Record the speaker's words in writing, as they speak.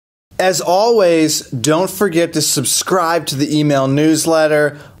As always, don't forget to subscribe to the email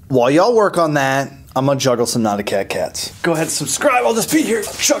newsletter. While y'all work on that, I'm gonna juggle some Not a Cat cats. Go ahead and subscribe. I'll just be here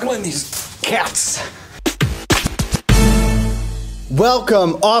juggling these cats.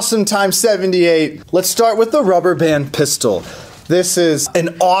 Welcome, Awesome Time 78. Let's start with the rubber band pistol. This is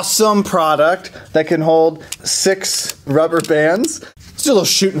an awesome product that can hold 6 rubber bands. Let's do a little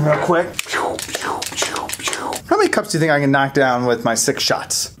shooting real quick. How many cups do you think I can knock down with my 6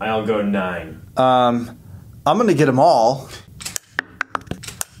 shots? I'll go 9. I'm gonna get them all.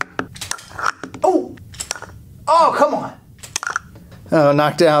 Oh, come on.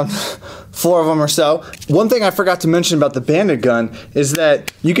 Knock down 4 of them or so. One thing I forgot to mention about the Bandit gun is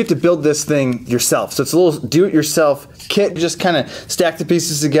that you get to build this thing yourself. So it's a little do-it-yourself kit. Just kind of stack the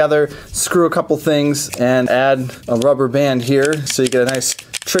pieces together, screw a couple things, and add a rubber band here so you get a nice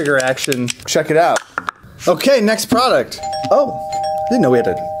trigger action. Check it out. Okay, next product. Oh, didn't know we had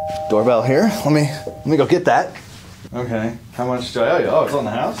a doorbell here. Let me go get that. Okay, how much do I owe you? Oh, it's on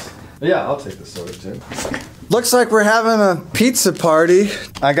the house? Yeah, I'll take the soda too. Looks like we're having a pizza party.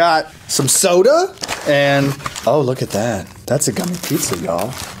 I got some soda and, oh, look at that. That's a gummy pizza,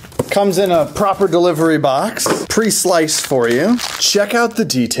 y'all. Comes in a proper delivery box, pre-sliced for you. Check out the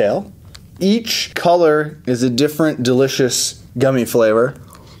detail. Each color is a different delicious gummy flavor.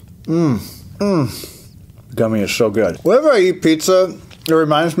 Gummy is so good. Whenever I eat pizza, it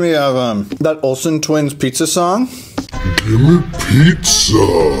reminds me of that Olsen Twins pizza song. Give me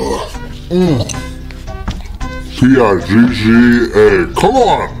pizza. P-I-G-G-A. Come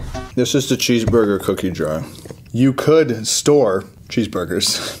on. This is the cheeseburger cookie jar. You could store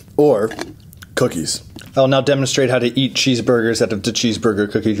cheeseburgers or cookies. I'll now demonstrate how to eat cheeseburgers out of the cheeseburger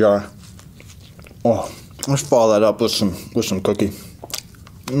cookie jar. Oh, let's follow that up with some cookie.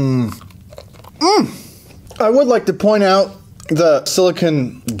 I would like to point out the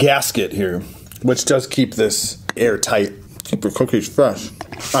silicone gasket here, which does keep this airtight. Keep your cookies fresh.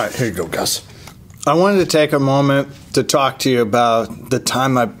 All right, here you go, Gus. I wanted to take a moment to talk to you about the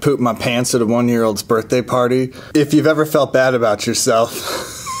time I pooped my pants at a 1-year-old's birthday party. If you've ever felt bad about yourself,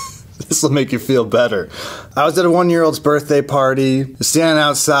 this will make you feel better. I was at a 1-year-old's birthday party, standing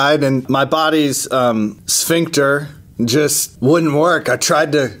outside, and my body's sphincter just wouldn't work. I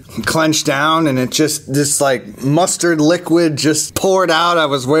tried to clench down and it just, this like mustard liquid just poured out. I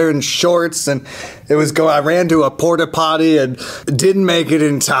was wearing shorts and I ran to a porta potty and didn't make it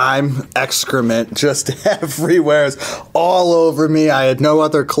in time. Excrement just everywhere, all over me. I had no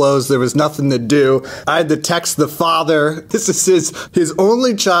other clothes. There was nothing to do. I had to text the father. This is his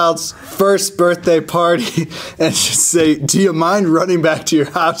only child's first birthday party and just say, do you mind running back to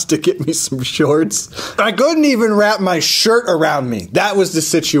your house to get me some shorts? I couldn't even wrap my shirt around me. That was the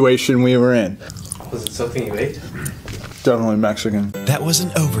situation we were in. Was it something you ate? Definitely Mexican. That was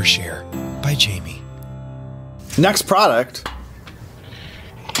an overshare by Jamie. Next product.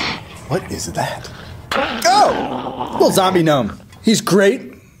 What is that? Oh! Little zombie gnome. He's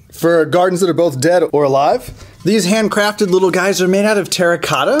great for gardens that are both dead or alive. These handcrafted little guys are made out of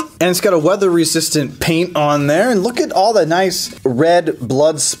terracotta, and it's got a weather-resistant paint on there. And look at all the nice red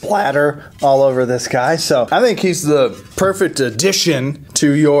blood splatter all over this guy. So I think he's the perfect addition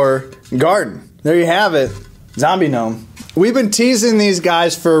to your garden. There you have it, zombie gnome. We've been teasing these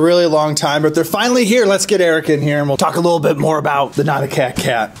guys for a really long time, but they're finally here. Let's get Eric in here and we'll talk a little bit more about the Not a Cat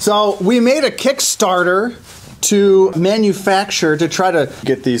cat. So we made a Kickstarter to manufacture, to try to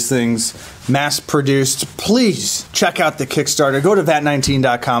get these things mass-produced. Please check out the Kickstarter. Go to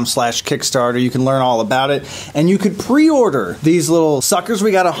vat19.com/Kickstarter. You can learn all about it. And you could pre-order these little suckers.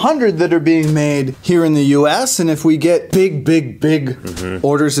 We got 100 that are being made here in the US. And if we get big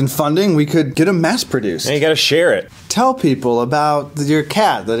orders and funding, we could get them mass-produced. And you gotta share it. Tell people about your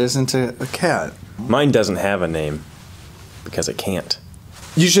cat that isn't a cat. Mine doesn't have a name because it can't.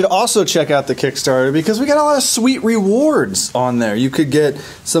 You should also check out the Kickstarter because we got a lot of sweet rewards on there. You could get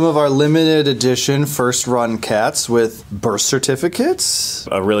some of our limited edition first run cats with birth certificates.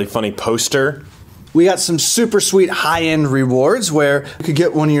 A really funny poster. We got some super sweet high-end rewards where you could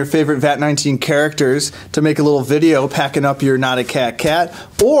get one of your favorite VAT19 characters to make a little video packing up your Not a Cat cat,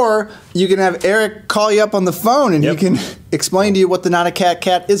 or you can have Eric call you up on the phone and he can explain to you what the Not a Cat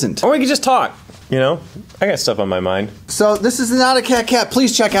cat isn't. Or we could just talk. You know, I got stuff on my mind. So this is the Not a Cat cat.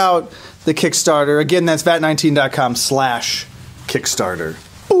 Please check out the Kickstarter. Again, that's vat19.com/Kickstarter.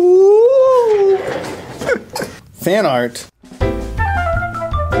 Ooh. Fan art.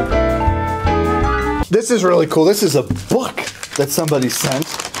 This is really cool. This is a book that somebody sent.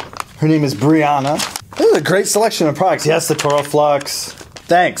 Her name is Brianna. This is a great selection of products. Yes, the Toro Flux.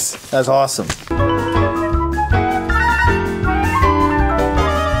 Thanks. That's awesome.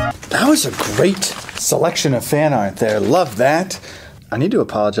 Always a great selection of fan art there. Love that. I need to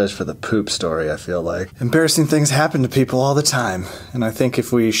apologize for the poop story, I feel like. Embarrassing things happen to people all the time. And I think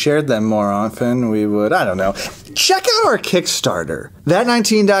if we shared them more often, we would, I don't know. Check out our Kickstarter.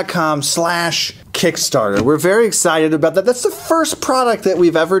 That19.com/Kickstarter. We're very excited about that. That's the first product that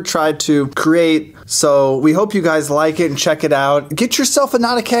we've ever tried to create. So we hope you guys like it and check it out. Get yourself a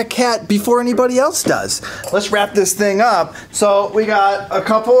Not a Cat cat before anybody else does. Let's wrap this thing up. So we got a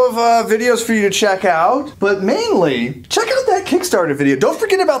couple of videos for you to check out, but mainly check out that Kickstarter video. Don't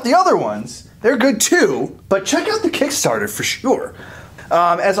forget about the other ones. They're good too, but check out the Kickstarter for sure.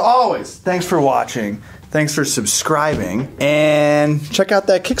 As always, thanks for watching. Thanks for subscribing, and check out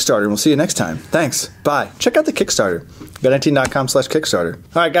that Kickstarter. We'll see you next time. Thanks. Bye. Check out the Kickstarter. That19.com/Kickstarter.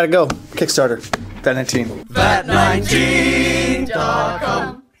 All right, gotta go. Kickstarter. That19.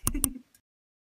 That19.com